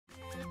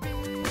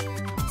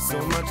So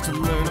much to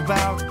learn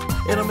about,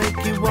 it'll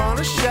make you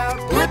wanna shout,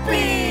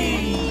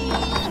 Blippi!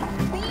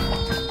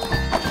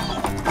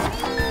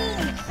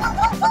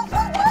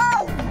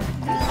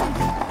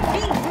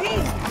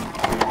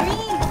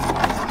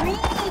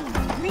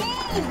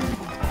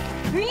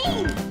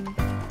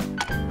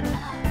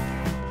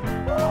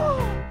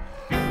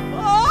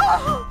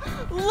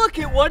 Oh, look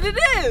at what it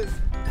is!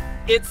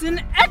 It's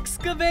an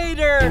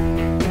excavator!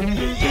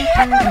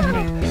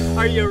 Yeah!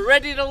 Are you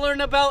ready to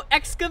learn about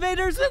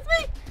excavators with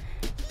me?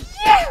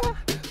 Yeah!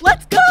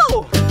 Let's go!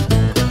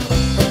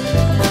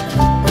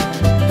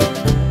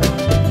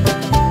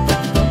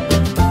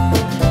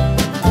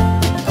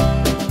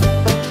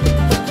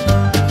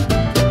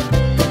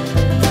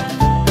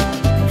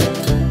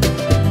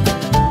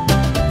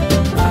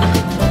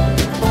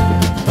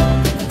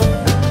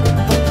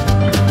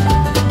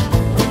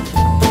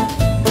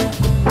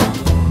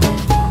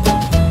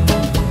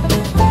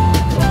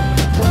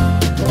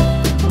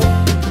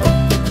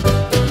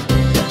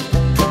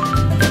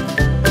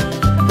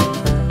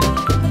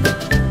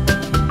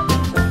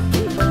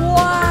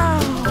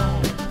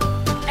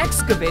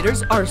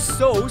 Excavators are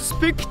so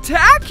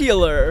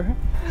spectacular!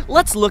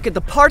 Let's look at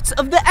the parts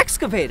of the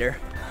excavator.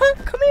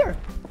 Come here.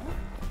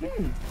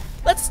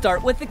 Let's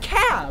start with the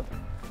cab.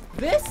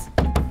 This,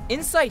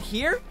 inside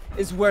here,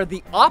 is where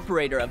the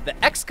operator of the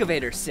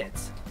excavator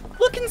sits.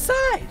 Look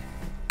inside.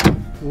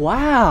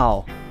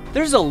 Wow,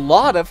 there's a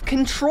lot of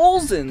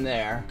controls in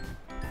there.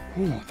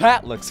 Ooh,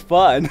 that looks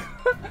fun.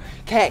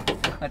 Okay,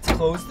 let's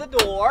close the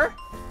door.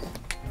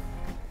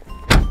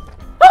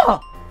 Oh,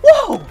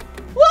 whoa,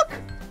 look.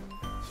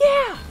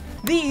 Yeah,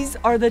 these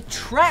are the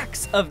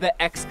tracks of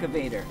the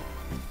excavator.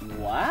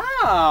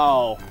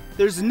 Wow,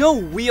 there's no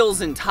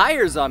wheels and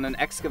tires on an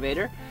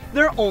excavator.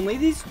 There are only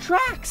these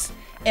tracks.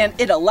 And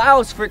it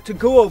allows for it to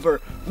go over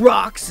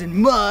rocks and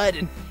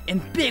mud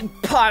and big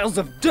piles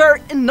of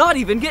dirt and not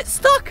even get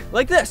stuck,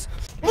 like this.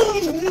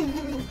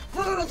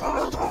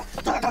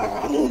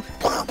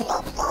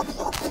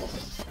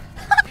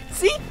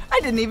 See, I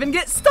didn't even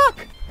get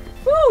stuck.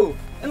 Woo,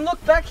 and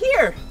look back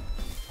here.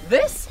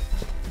 This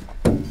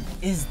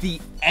is the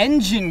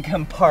engine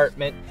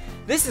compartment.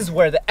 This is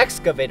where the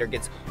excavator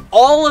gets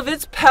all of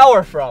its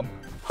power from.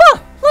 Huh,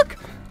 look.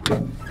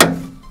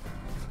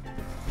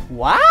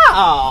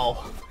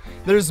 Wow.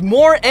 There's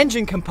more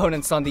engine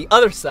components on the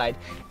other side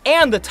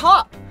and the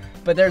top,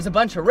 but there's a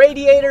bunch of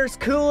radiators,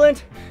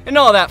 coolant, and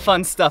all that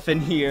fun stuff in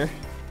here.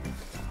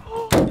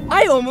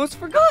 I almost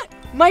forgot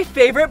my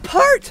favorite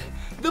part,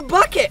 the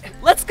bucket.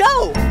 Let's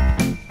go.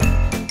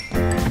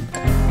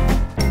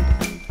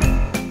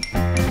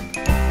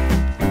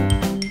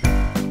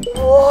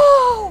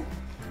 Whoa!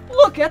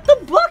 Look at the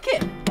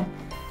bucket!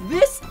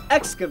 This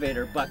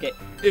excavator bucket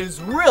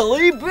is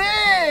really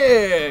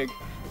big!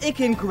 It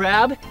can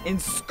grab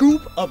and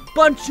scoop a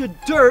bunch of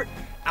dirt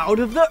out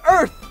of the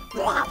earth.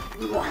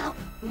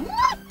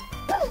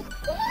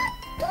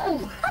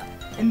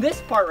 And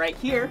this part right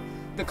here,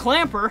 the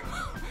clamper,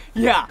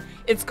 yeah,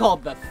 it's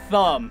called the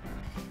thumb.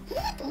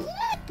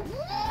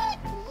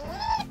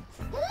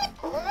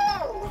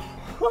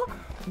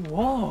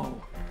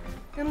 Whoa!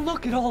 And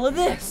look at all of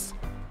this.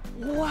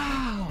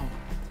 Wow!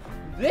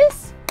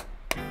 This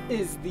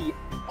is the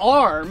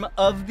arm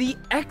of the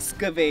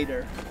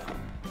excavator.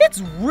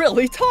 It's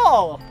really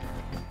tall.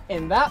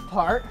 And that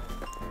part,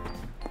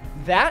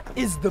 that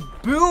is the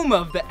boom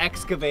of the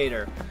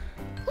excavator.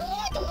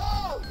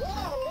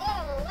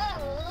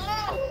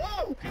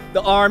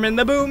 The arm and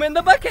the boom and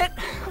the bucket.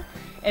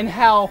 And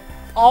how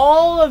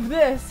all of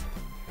this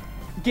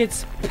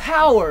gets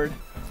powered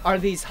are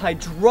these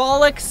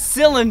hydraulic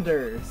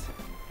cylinders.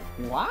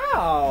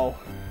 Wow!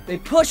 They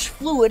push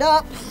fluid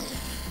up,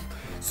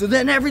 so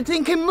then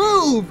everything can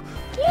move.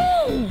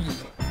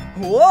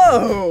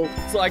 Whoa!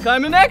 It's like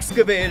I'm an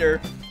excavator.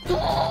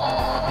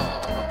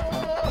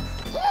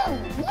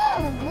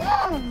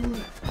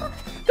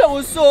 That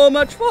was so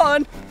much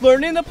fun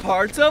learning the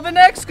parts of an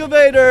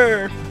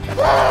excavator.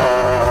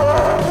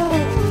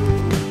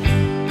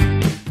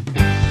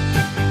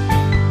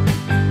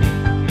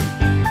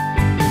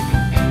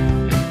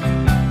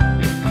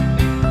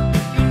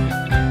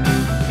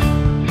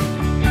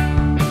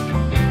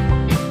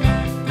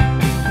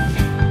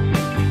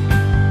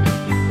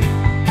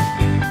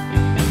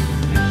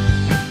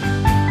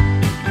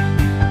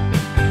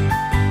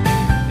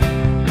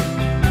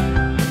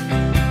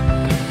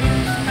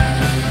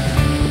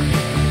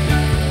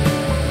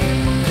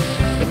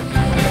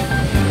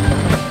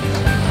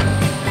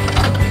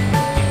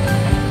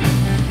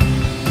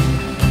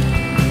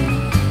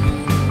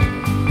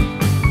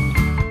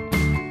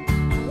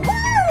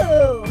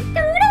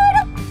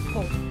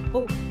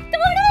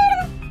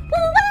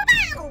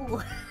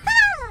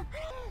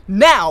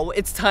 Now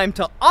it's time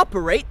to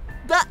operate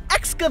the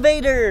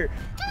excavator.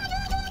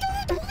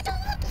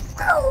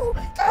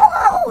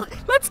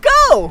 Let's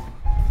go.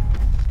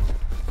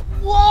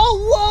 Whoa,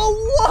 whoa,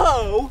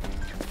 whoa.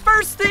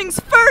 First things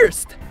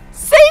first.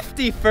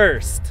 Safety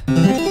first.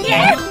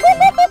 Yeah.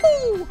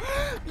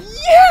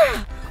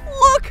 Yeah.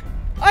 Look,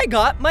 I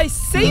got my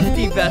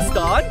safety vest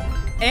on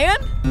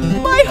And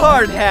my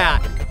hard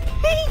hat.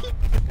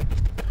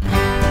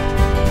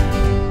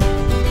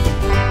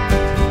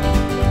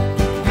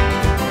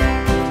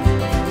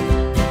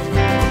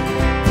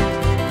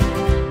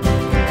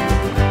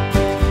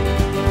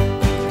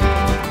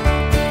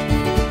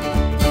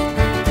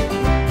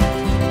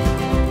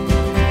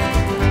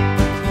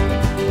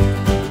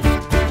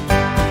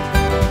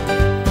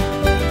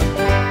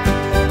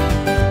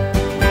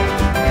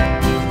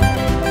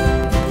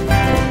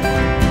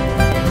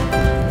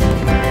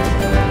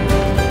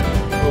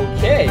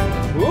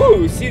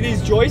 See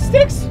these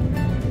joysticks?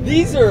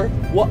 These are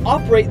what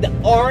operate the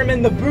arm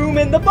and the boom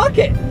and the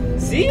bucket.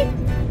 See?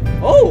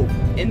 Oh,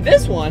 and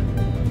this one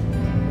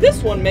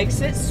makes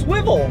it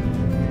swivel.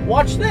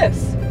 Watch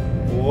this.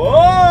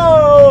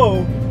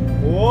 Whoa!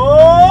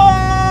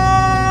 Whoa!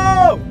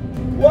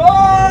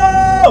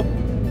 Whoa!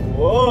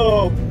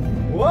 Whoa!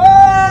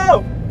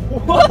 Whoa!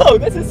 Whoa!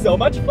 This is so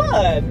much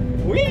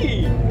fun.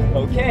 Whee!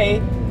 Okay,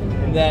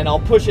 and then I'll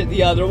push it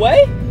the other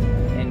way.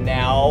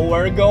 Now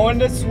we're going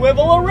to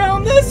swivel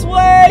around this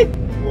way.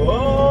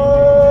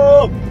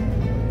 Whoa!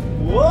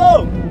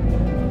 Whoa!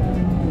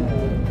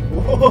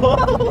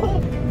 Whoa!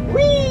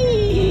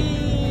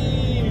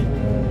 Whee!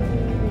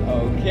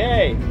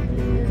 Okay,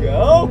 here we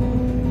go.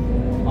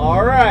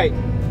 All right,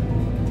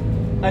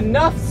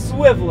 enough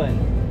swiveling.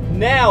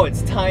 Now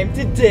it's time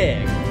to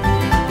dig.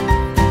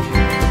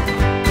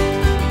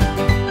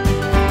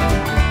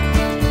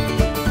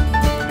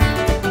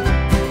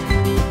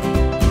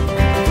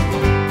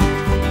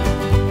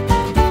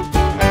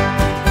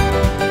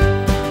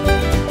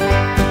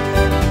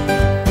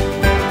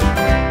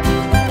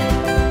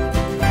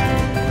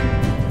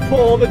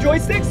 Pull the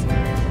joysticks.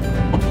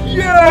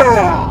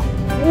 Yeah!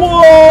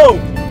 Whoa!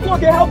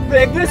 Look at how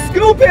big this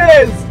scoop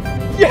is!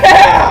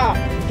 Yeah!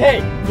 Okay,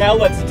 now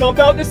let's dump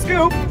out the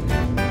scoop.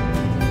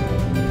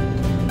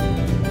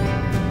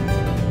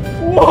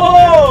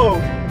 Whoa!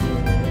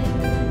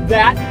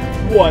 That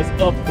was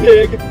a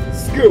big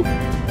scoop.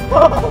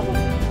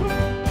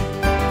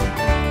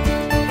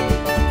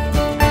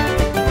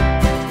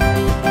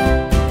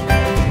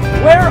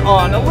 We're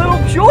on a little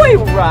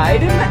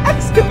joyride in the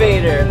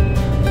excavator.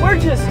 We're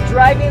just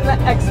driving the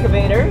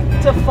excavator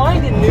to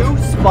find a new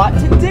spot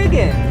to dig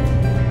in.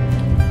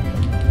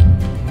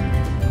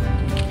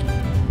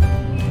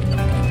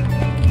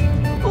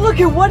 Look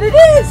at what it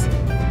is!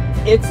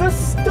 It's a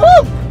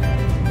stump!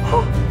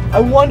 I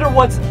wonder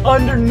what's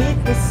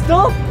underneath the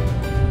stump.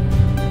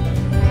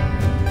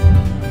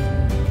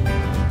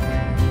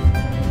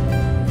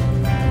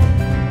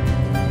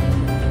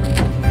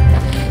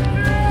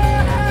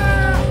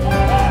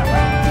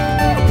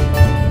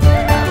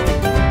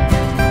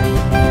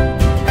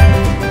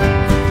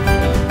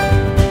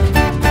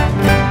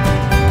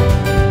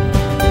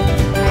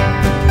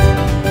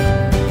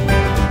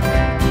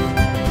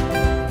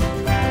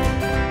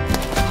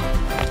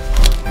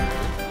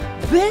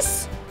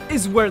 This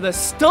is where the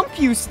stump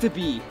used to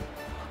be.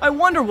 I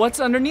wonder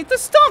what's underneath the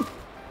stump.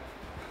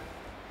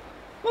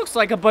 Looks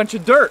like a bunch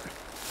of dirt.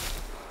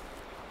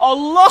 A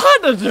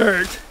lot of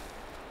dirt.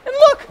 And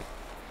look,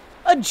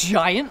 a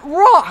giant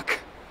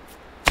rock.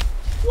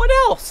 What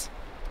else?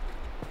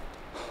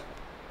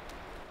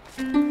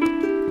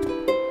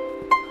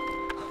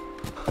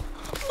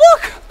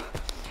 Look,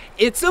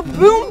 it's a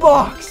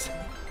boombox.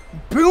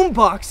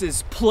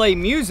 Boomboxes play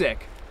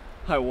music.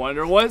 I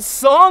wonder what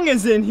song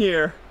is in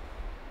here.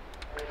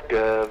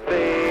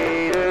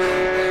 Excavator.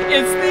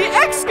 It's the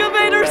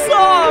excavator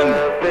song!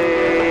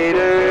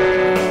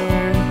 Excavator.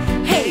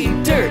 Hey,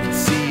 dirt,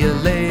 see you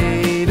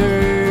later.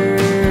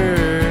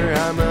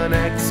 I'm an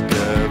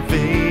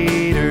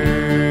excavator.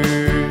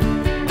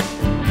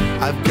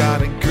 I've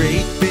got a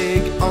great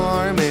big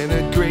arm and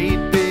a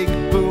great big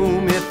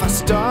boom. If I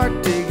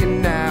start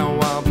digging now,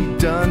 I'll be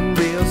done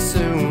real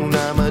soon.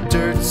 I'm a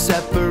dirt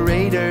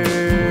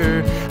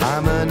separator.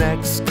 I'm an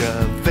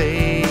excavator.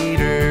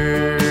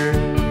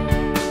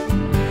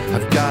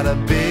 Got a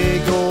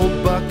big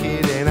old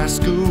bucket and I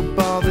scoop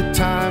all the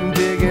time,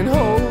 digging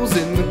holes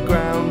in the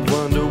ground,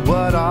 wonder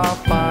what I'll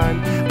find.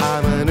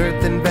 I'm an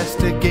earth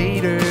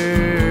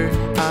investigator,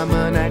 I'm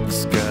an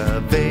excavator.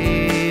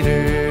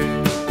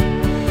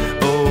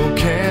 Oh,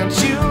 can't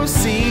you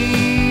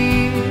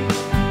see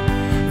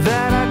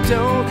that I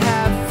don't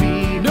have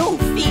feet? No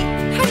feet?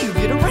 How do you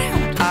get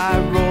around? I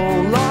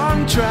roll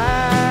on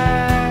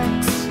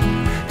tracks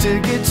to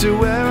get to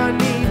where I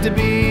need to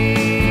be.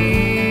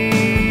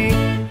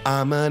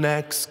 I'm an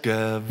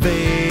excavator,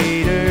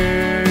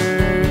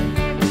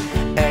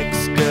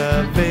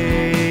 excavator.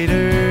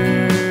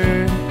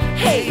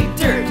 Hey,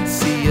 dirt,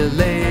 see you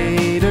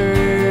later.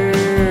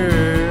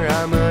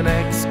 I'm an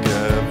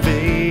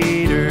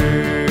excavator.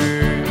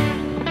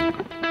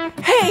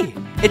 Hey,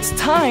 it's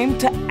time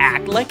to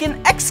act like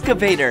an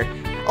excavator.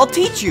 I'll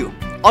teach you.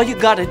 All you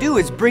gotta do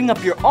is bring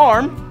up your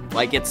arm,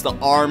 like it's the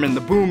arm and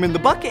the boom in the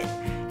bucket,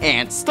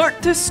 and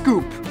start to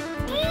scoop.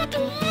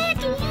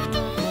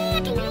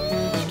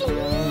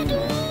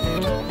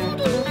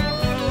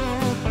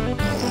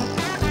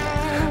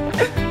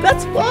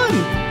 That's fun!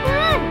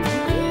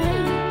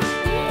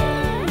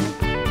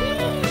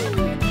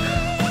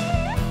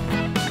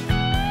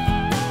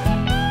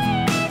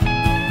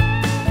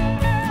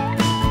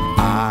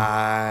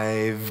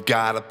 We've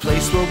got a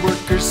place where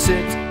workers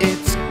sit,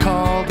 it's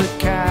called a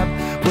cab,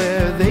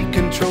 where they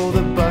control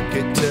the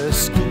bucket to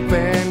scoop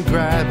and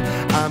grab.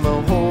 I'm a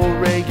hole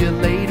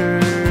regulator,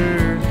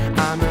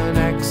 I'm an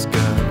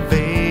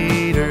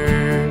excavator.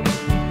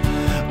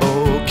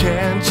 Oh,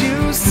 can't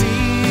you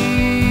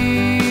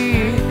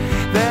see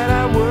that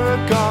I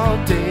work all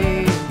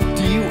day?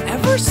 Do you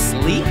ever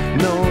sleep?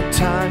 No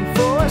time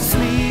for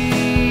sleep,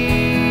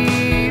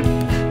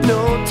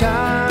 no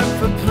time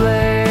for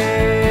play.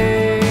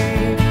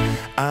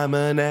 I'm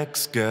an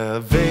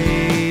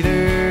excavator,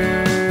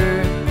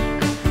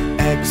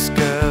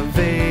 excavator.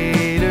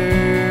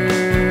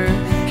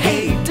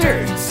 Hey,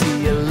 dirt,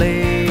 see you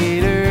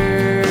later.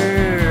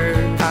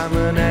 I'm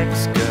an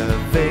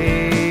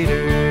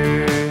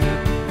excavator,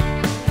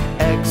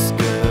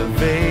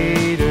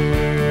 excavator,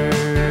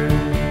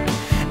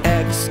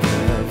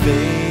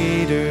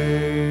 excavator.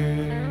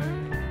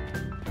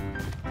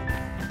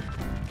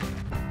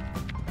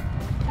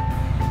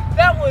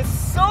 That was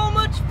so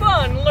much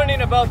fun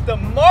learning about the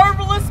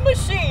marvelous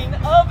machine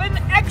of an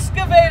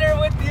excavator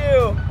with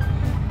you.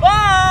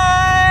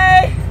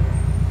 Bye!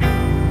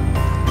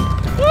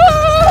 Woo!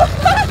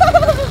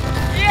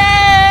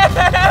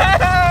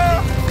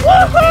 Yeah!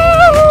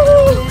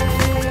 Woohoo!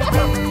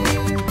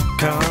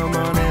 Come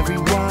on,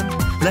 everyone,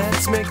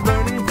 let's make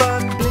learning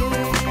fun.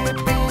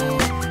 Blippi,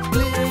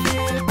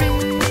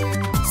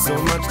 Blippi.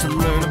 So much to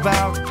learn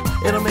about,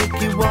 it'll make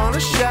you wanna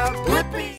shout.